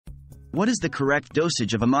What is the correct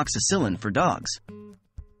dosage of amoxicillin for dogs?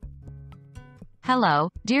 Hello,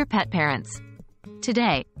 dear pet parents.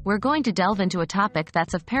 Today, we're going to delve into a topic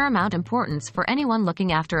that's of paramount importance for anyone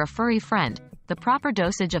looking after a furry friend: the proper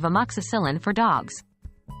dosage of amoxicillin for dogs.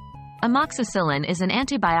 Amoxicillin is an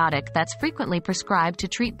antibiotic that's frequently prescribed to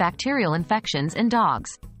treat bacterial infections in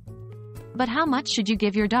dogs. But how much should you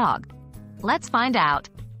give your dog? Let's find out.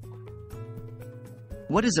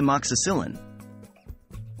 What is amoxicillin?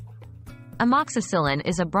 Amoxicillin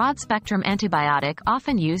is a broad-spectrum antibiotic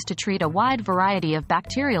often used to treat a wide variety of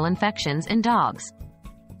bacterial infections in dogs.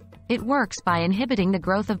 It works by inhibiting the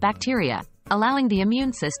growth of bacteria, allowing the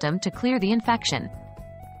immune system to clear the infection.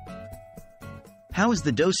 How is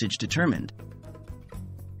the dosage determined?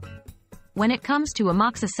 When it comes to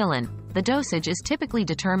amoxicillin, the dosage is typically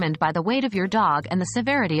determined by the weight of your dog and the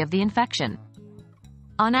severity of the infection.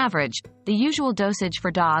 On average, the usual dosage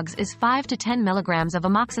for dogs is 5 to 10 milligrams of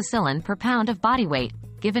amoxicillin per pound of body weight,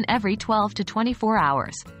 given every 12 to 24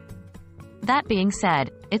 hours. That being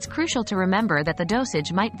said, it's crucial to remember that the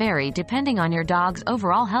dosage might vary depending on your dog's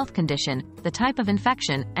overall health condition, the type of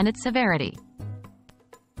infection, and its severity.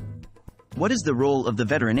 What is the role of the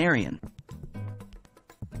veterinarian?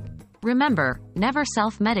 Remember, never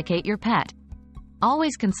self-medicate your pet.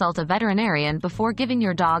 Always consult a veterinarian before giving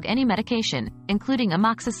your dog any medication, including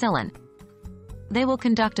amoxicillin. They will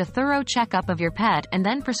conduct a thorough checkup of your pet and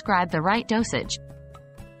then prescribe the right dosage.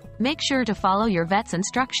 Make sure to follow your vet's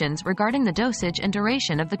instructions regarding the dosage and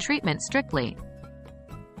duration of the treatment strictly.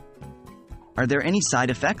 Are there any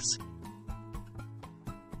side effects?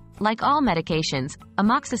 Like all medications,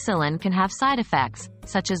 amoxicillin can have side effects,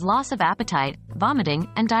 such as loss of appetite, vomiting,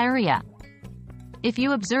 and diarrhea. If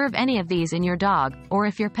you observe any of these in your dog, or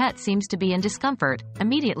if your pet seems to be in discomfort,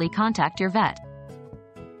 immediately contact your vet.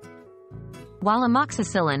 While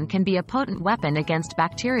amoxicillin can be a potent weapon against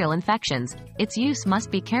bacterial infections, its use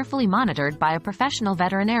must be carefully monitored by a professional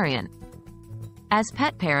veterinarian. As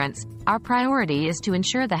pet parents, our priority is to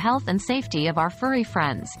ensure the health and safety of our furry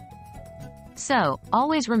friends. So,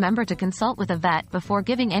 always remember to consult with a vet before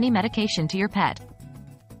giving any medication to your pet.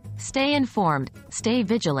 Stay informed, stay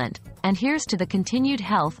vigilant, and here's to the continued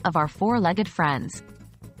health of our four-legged friends.